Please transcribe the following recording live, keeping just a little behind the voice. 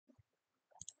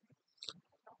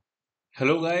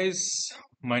Hello guys,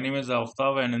 my name is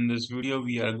Aftab and in this video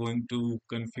we are going to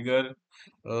configure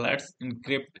Let's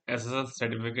Encrypt SSL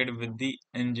certificate with the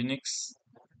Nginx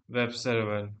web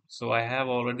server. So I have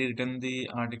already written the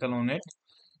article on it.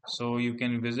 So you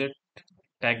can visit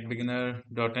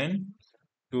techbeginner.in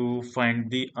to find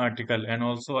the article, and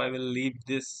also I will leave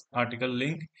this article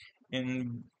link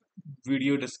in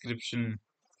video description.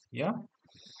 Yeah.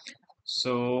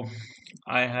 So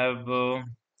I have uh,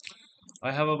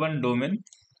 I have a one domain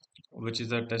which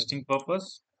is a testing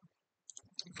purpose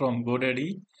from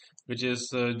GoDaddy, which is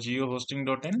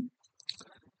geohosting.in,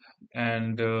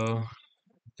 and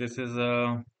this is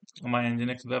my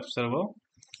Nginx web server,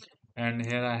 and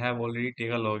here I have already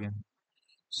taken a login.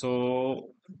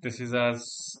 So this is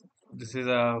as this is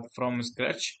a from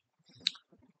scratch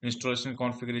installation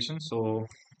configuration. So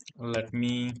let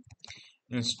me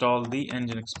install the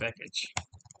Nginx package.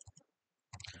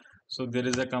 So there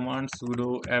is a command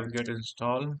sudo apt-get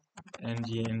install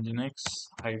nginx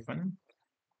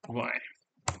 -y.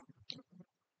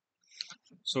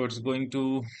 So it's going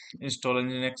to install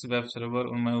Nginx web server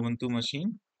on my Ubuntu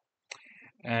machine,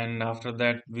 and after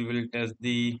that we will test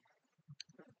the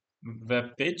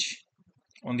web page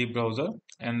on the browser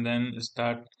and then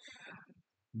start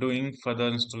doing further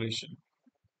installation.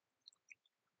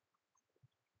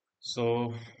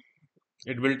 So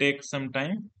it will take some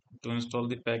time to install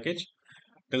the package.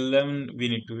 Till then we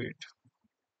need to wait.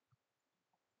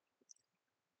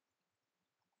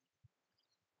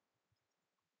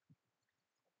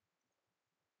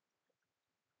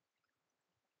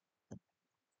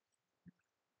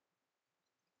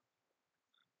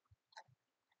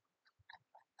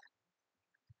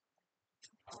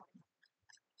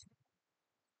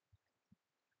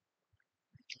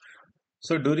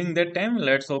 So during that time,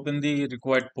 let's open the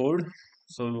required port.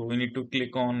 So we need to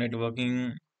click on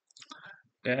networking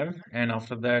tab, and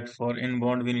after that for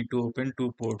inbound we need to open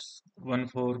two ports, one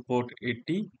for port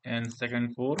 80 and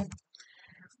second for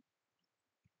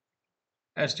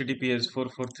HTTPS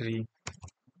 443.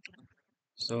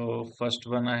 So first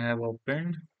one I have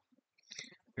opened.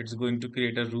 It's going to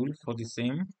create a rule for the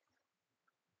same.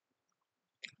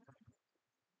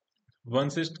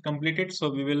 Once it's completed, so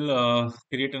we will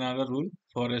create another rule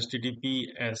for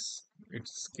HTTPS.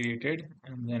 It's created,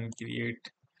 and then create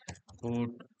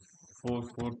port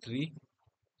 443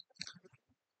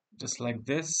 just like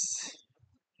this,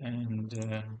 and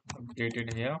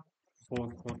updated here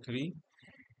 443.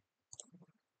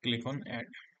 Click on add.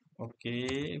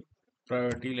 Okay,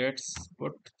 priority let's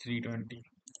put 320.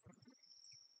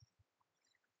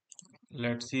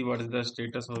 Let's see what is the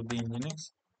status of the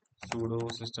Nginx. Sudo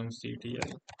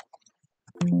systemctl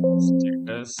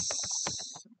status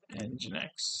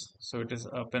Nginx. So it is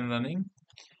up and running.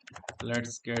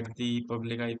 Let's get the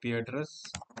public IP address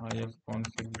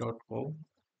ifconfig.co.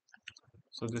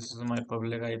 So this is my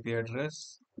public IP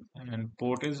address, and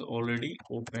port is already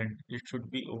open. It should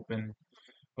be open.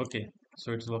 Okay,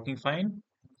 so it's working fine.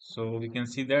 So we can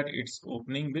see that it's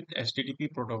opening with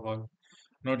HTTP protocol,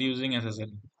 not using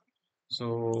SSL.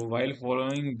 So while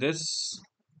following this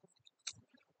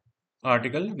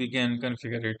article, we can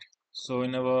configure it. So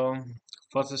in our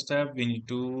first step, we need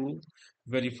to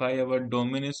verify our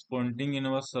domain is pointing in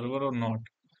our server or not.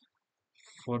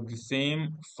 For the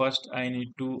same, first I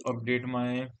need to update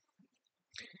my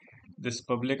this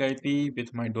public IP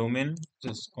with my domain.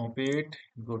 Just copy it,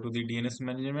 go to the DNS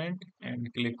management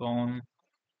and click on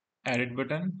edit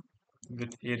button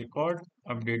with a record,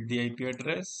 update the IP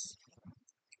address.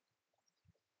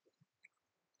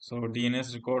 So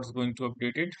DNS record is going to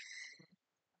update it.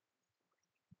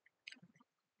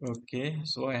 Okay,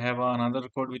 so I have another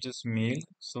record which is mail.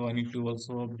 So I need to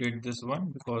also update this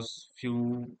one because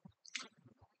few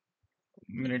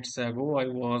minutes ago I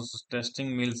was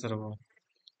testing mail server.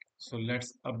 So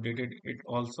let's update it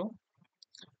also.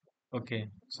 Okay,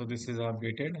 so this is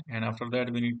updated, and after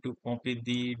that we need to copy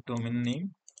the domain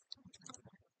name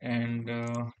and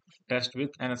test with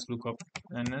ns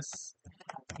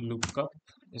lookup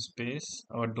space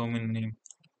our domain name.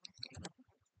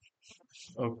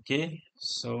 Okay,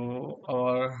 so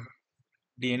our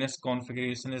DNS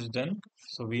configuration is done.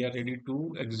 So we are ready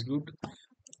to execute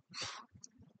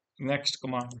next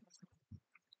command.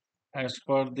 As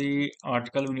per the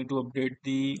article, we need to update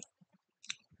the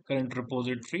current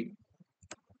repository.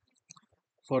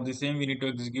 For the same, we need to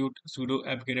execute sudo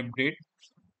apt-get update,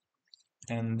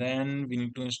 and then we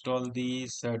need to install the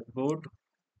certbot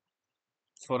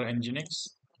for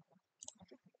Nginx.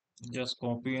 Just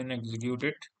copy and execute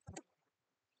it.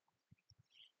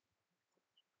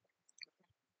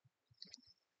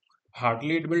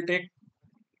 Hardly it will take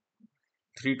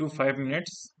 3 to 5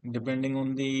 minutes depending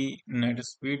on the net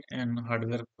speed and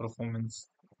hardware performance.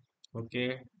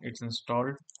 Okay, it's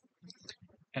installed,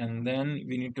 and then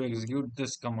we need to execute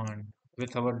this command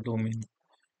with our domain.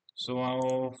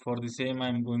 So for the same,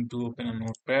 I'm going to open a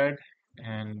notepad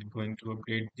and going to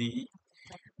update the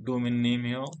domain name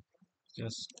here.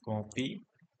 Just copy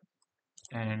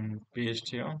and paste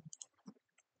here.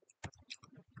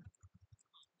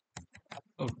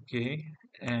 Okay,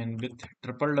 and with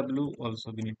triple W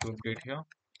also we need to update here,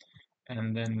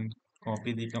 and then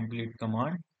copy the complete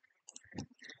command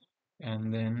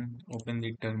and then open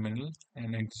the terminal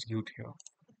and execute here.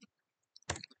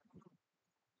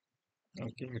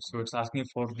 Okay, so it's asking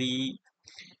for the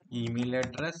email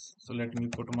address. So let me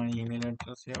put my email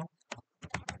address here.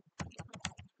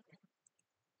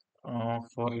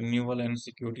 For renewal and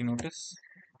security notice.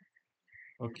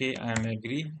 Okay, I am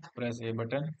agree. Press A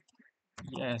button.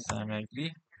 Yes, I am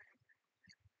agree.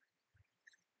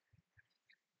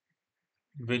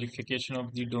 Verification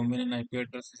of the domain and IP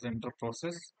address is under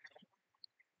process.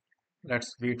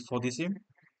 Let's wait for the same.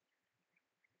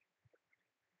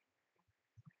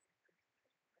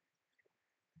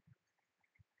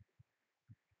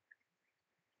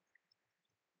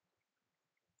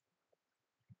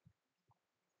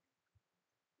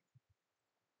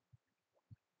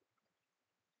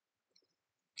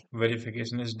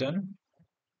 Verification is done.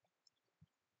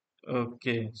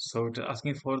 Okay, so it's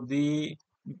asking for the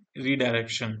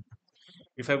redirection.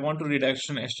 If I want to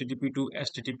redirection HTTP to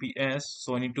HTTPS,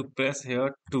 so I need to press here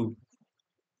 2.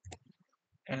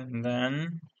 And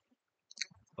then,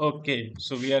 okay,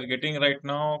 so we are getting right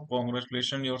now,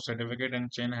 congratulations, your certificate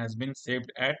and chain has been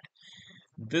saved at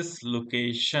this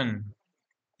location.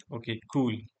 Okay,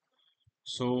 cool.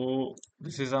 So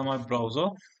this is on my browser.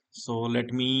 So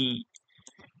let me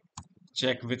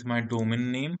check with my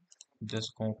domain name.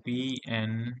 Just copy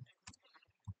and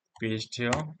paste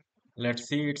here. Let's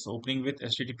see it's opening with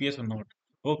HTTPS or not.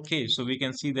 Okay, so we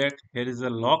can see that here is a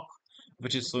lock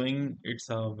which is showing it's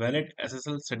a valid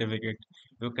SSL certificate.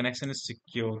 Your connection is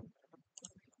secure.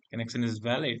 Connection is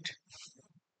valid,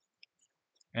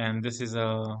 and this is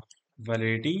a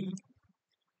validity.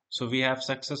 So we have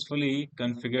successfully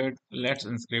configured Let's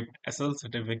Encrypt SSL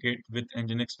certificate with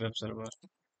Nginx web server.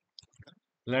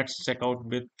 Let's check out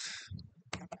with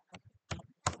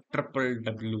triple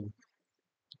W.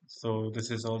 So this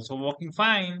is also working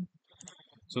fine.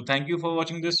 So thank you for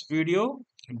watching this video.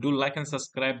 Do like and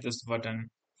subscribe this button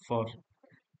for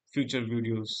future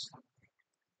videos.